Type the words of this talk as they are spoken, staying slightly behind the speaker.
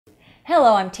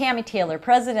Hello, I'm Tammy Taylor,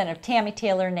 president of Tammy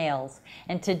Taylor Nails,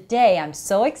 and today I'm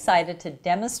so excited to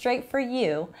demonstrate for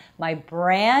you my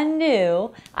brand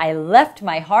new I Left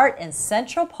My Heart in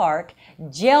Central Park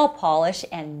gel polish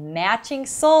and matching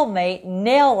Soulmate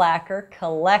nail lacquer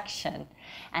collection.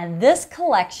 And this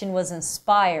collection was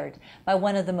inspired by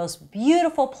one of the most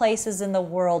beautiful places in the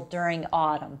world during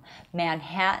autumn,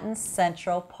 Manhattan's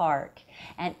Central Park.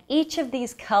 And each of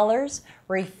these colors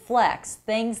reflects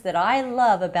things that I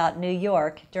love about New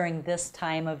York during this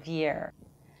time of year.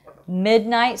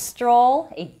 Midnight Stroll,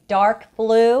 a dark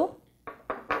blue.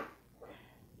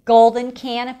 Golden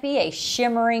Canopy, a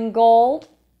shimmering gold.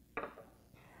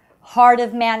 Heart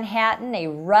of Manhattan, a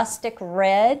rustic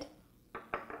red.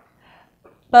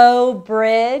 Bow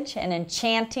Bridge, an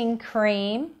enchanting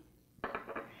cream.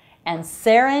 And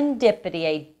Serendipity,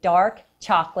 a dark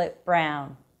chocolate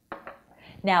brown.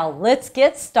 Now let's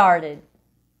get started.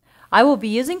 I will be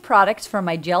using products from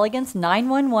my Gelegance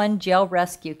 911 Gel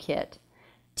Rescue Kit.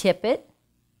 Tip It,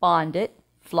 Bond It,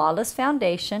 Flawless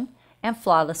Foundation, and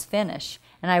Flawless Finish.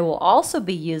 And I will also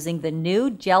be using the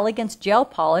new Gelegance Gel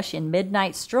Polish in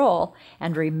Midnight Stroll.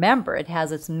 And remember, it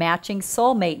has its matching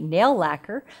Soulmate nail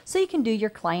lacquer so you can do your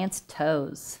client's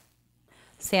toes.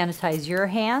 Sanitize your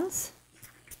hands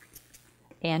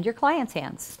and your client's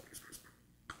hands.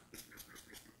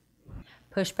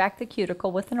 Push back the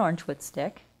cuticle with an orange wood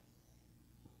stick.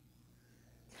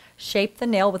 Shape the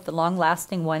nail with the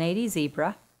long-lasting 180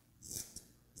 zebra.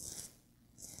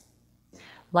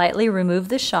 Lightly remove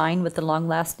the shine with the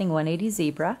long-lasting 180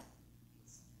 zebra.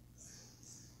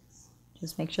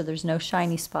 Just make sure there's no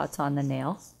shiny spots on the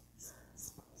nail.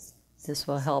 This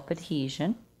will help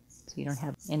adhesion, so you don't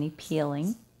have any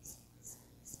peeling.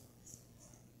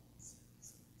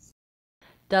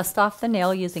 Dust off the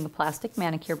nail using a plastic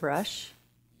manicure brush.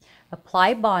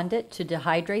 Apply Bond It to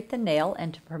dehydrate the nail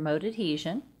and to promote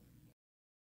adhesion.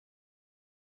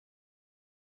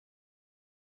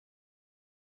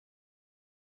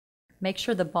 Make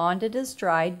sure the Bond It is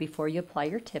dried before you apply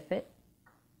your Tip It.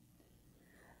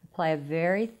 Apply a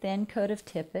very thin coat of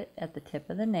Tip It at the tip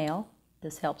of the nail.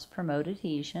 This helps promote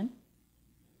adhesion.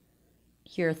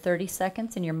 Cure 30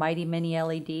 seconds in your Mighty Mini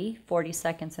LED, 40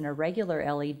 seconds in a regular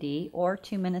LED, or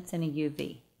 2 minutes in a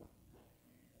UV.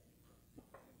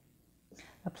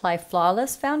 Apply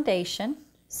Flawless Foundation,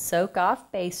 soak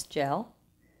off base gel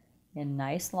in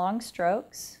nice long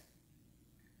strokes.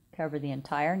 Cover the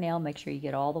entire nail, make sure you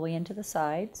get all the way into the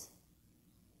sides.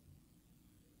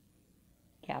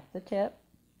 Cap the tip.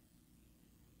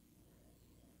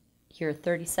 Cure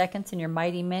 30 seconds in your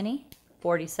Mighty Mini,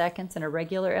 40 seconds in a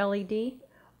regular LED,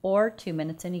 or 2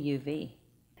 minutes in a UV.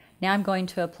 Now I'm going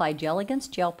to apply Gelegance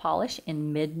Gel Polish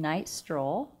in Midnight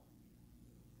Stroll.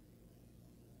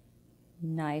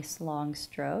 Nice long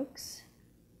strokes.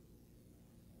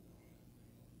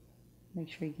 Make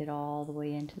sure you get all the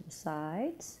way into the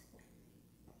sides.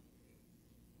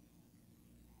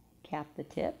 Cap the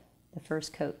tip. The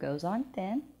first coat goes on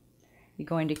thin. You're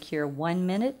going to cure 1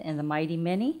 minute in the Mighty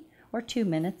Mini or 2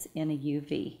 minutes in a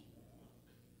UV.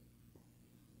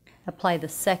 Apply the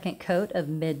second coat of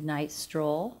Midnight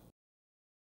Stroll.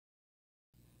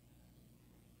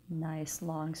 Nice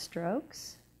long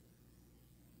strokes.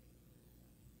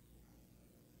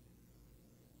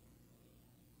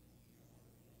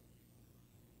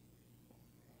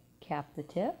 Cap the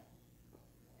tip.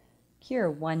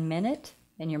 Cure 1 minute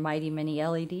in your Mighty Mini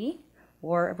LED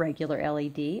or a regular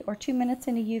LED or 2 minutes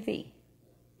in a UV.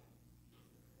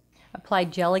 Apply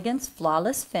Gelegance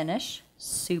Flawless Finish,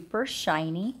 super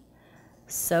shiny,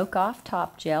 soak off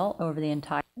top gel over the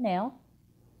entire nail.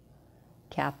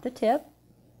 Cap the tip.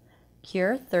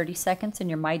 Cure 30 seconds in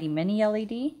your Mighty Mini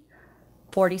LED,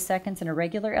 40 seconds in a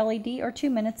regular LED or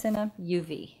 2 minutes in a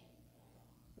UV.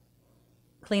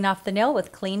 Clean off the nail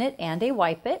with Clean It and a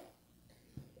Wipe It.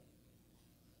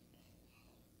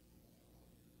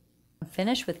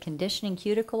 Finish with conditioning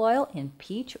cuticle oil in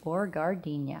peach or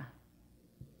gardenia.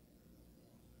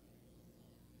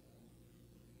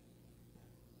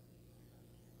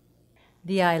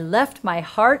 The I Left My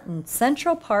Heart in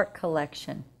Central Park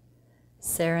collection.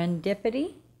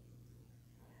 Serendipity,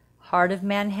 Heart of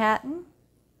Manhattan,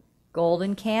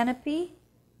 Golden Canopy,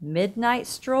 Midnight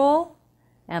Stroll,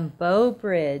 and Bow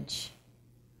Bridge.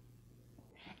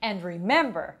 And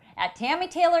remember, at Tammy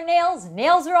Taylor Nails,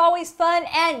 nails are always fun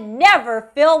and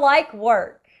never feel like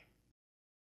work.